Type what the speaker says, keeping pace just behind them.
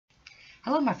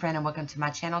Hello my friend and welcome to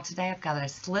my channel. Today I've got a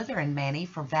Slytherine mani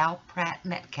for Val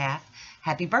Pratt-Metcalf.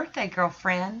 Happy birthday,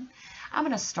 girlfriend. I'm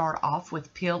going to start off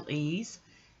with Peel Ease,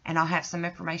 and I'll have some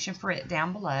information for it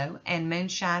down below, and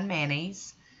Moonshine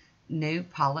Mani's new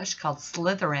polish called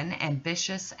Slytherine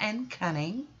Ambitious and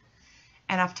Cunning.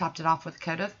 And I've topped it off with a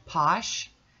coat of Poshe,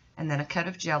 and then a coat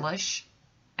of Gelish,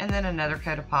 and then another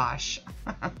coat of Poshe.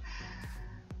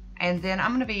 And then I'm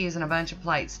going to be using a bunch of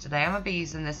plates today. I'm going to be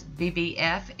using this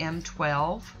BBF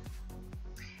M12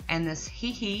 and this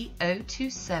Hehe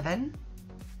 027.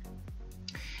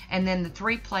 And then the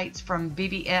 3 plates from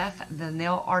BBF, the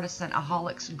Nail Artisan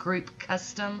Aholics Group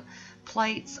Custom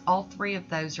plates. All 3 of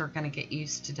those are going to get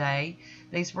used today.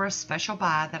 These were a special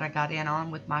buy that I got in on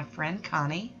with my friend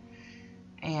Connie.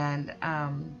 And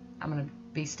I'm going to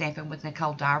be stamping with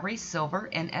Nicole Diary Silver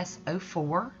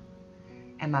NS04.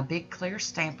 And my big clear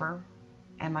stamper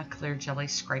and my clear jelly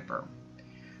scraper.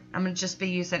 I'm going to just be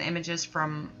using images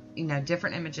from,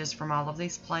 different images from all of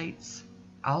these plates,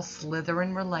 all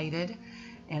Slytherin related,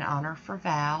 in honor for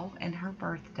Val and her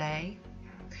birthday.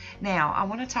 Now, I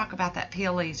want to talk about that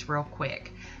Peel Ease real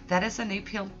quick. That is a new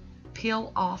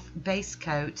peel off base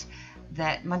coat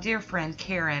that my dear friend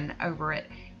Karen over at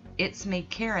It's Me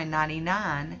Karen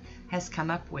 99 has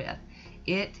come up with.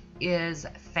 It is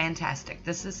fantastic.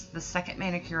 This is the second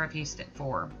manicure I've used it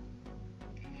for.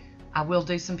 I will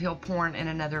do some peel porn in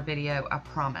another video, I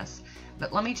promise.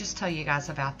 But let me just tell you guys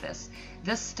about this.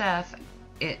 This stuff,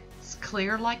 it's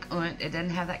clear like unt. It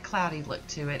doesn't have that cloudy look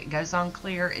to it. It goes on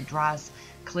clear. It dries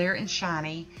clear and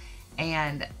shiny.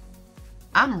 And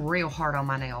I'm real hard on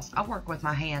my nails. I work with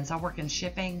my hands. I work in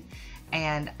shipping.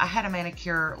 And I had a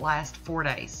manicure last 4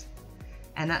 days.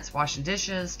 And that's washing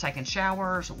dishes, taking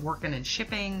showers, working and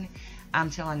shipping. I'm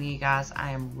telling you guys,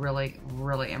 I am really,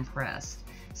 really impressed.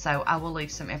 So I will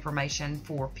leave some information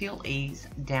for Peel Ease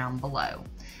down below.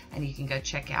 And you can go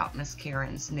check out Miss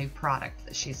Karen's new product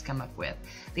that she's come up with.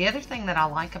 The other thing that I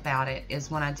like about it is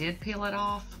when I did peel it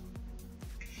off,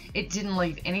 it didn't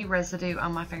leave any residue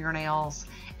on my fingernails,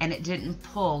 and it didn't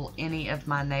pull any of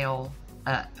my nail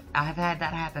up. I have had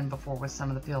that happen before with some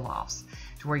of the peel offs,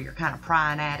 to where you're kind of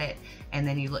prying at it and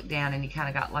then you look down and you kind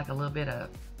of got like a little bit of,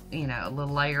 a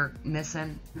little layer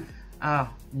missing. Oh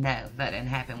no, that didn't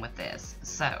happen with this.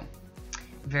 So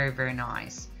very, very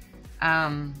nice.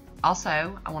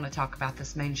 Also, I want to talk about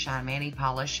this Moonshine Mani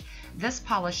polish. This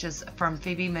polish is from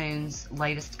Phoebe Moon's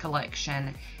latest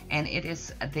collection, and it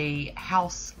is the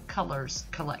House Colors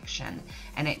collection,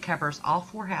 and it covers all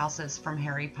 4 houses from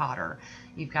Harry Potter.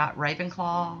 You've got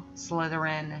Ravenclaw,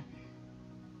 Slytherin,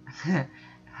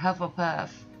 Hufflepuff,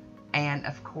 and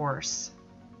of course,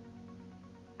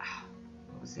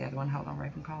 what was the other one? Hold on,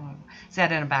 Ravenclaw. See, I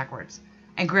did them backwards.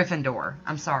 And Gryffindor.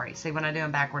 I'm sorry. See, when I do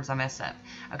them backwards, I mess up.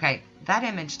 Okay, that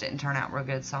image didn't turn out real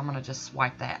good, so I'm going to just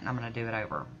swipe that and I'm going to do it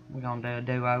over. We're going to do a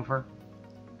do-over.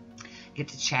 Get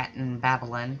to chatting and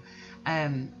babbling.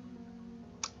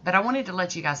 But I wanted to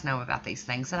let you guys know about these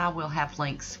things, and I will have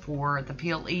links for the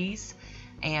Peel Ease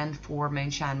and for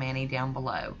Moonshine Mani down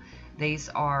below. These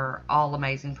are all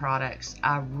amazing products.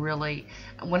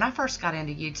 When I first got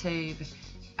into YouTube,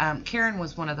 Karen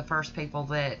was one of the first people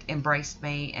that embraced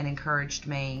me and encouraged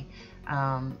me.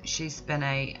 She's been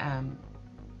a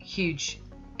huge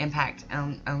impact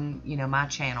on my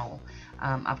channel.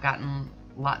 I've gotten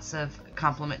lots of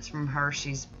compliments from her.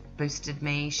 She's boosted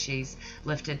me. She's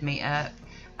lifted me up.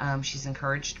 She's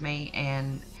encouraged me,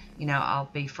 and I'll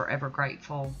be forever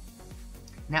grateful.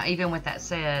 Now, even with that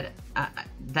said,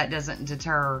 that doesn't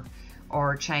deter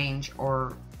or change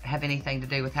or have anything to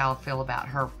do with how I feel about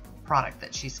her product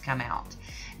that she's come out.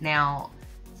 Now,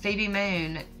 Phoebe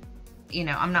Moon,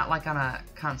 I'm not like on a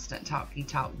constant talk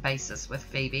basis with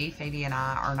Phoebe. Phoebe and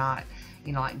I are not,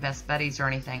 like best buddies or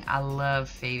anything. I love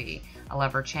Phoebe. I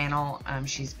love her channel.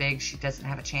 She's big. She doesn't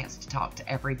have a chance to talk to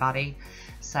everybody.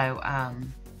 So,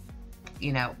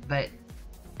 but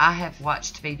I have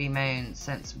watched Phoebe Moon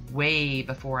since way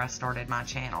before I started my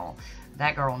channel.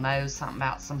 That girl knows something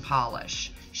about some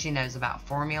polish. She knows about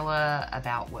formula,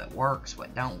 about what works,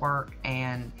 what don't work,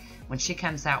 and when she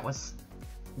comes out with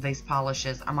these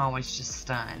polishes, I'm always just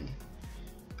stunned.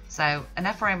 So,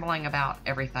 enough rambling about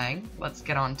everything. Let's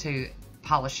get on to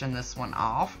polishing this one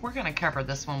off. We're going to cover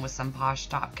this one with some Poshe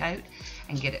top coat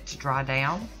and get it to dry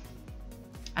down.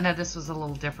 I know this was a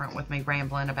little different with me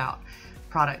rambling about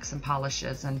products and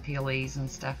polishes and peelies and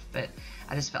stuff, but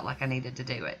I just felt like I needed to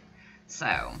do it.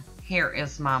 So, here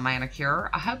is my manicure.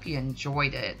 I hope you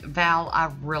enjoyed it. Val, I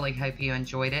really hope you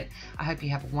enjoyed it. I hope you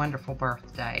have a wonderful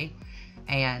birthday,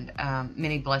 and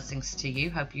many blessings to you.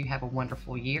 Hope you have a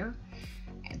wonderful year.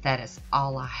 That is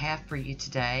all I have for you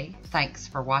today. Thanks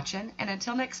for watching, and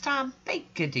until next time, be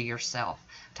good to yourself.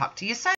 Talk to you soon.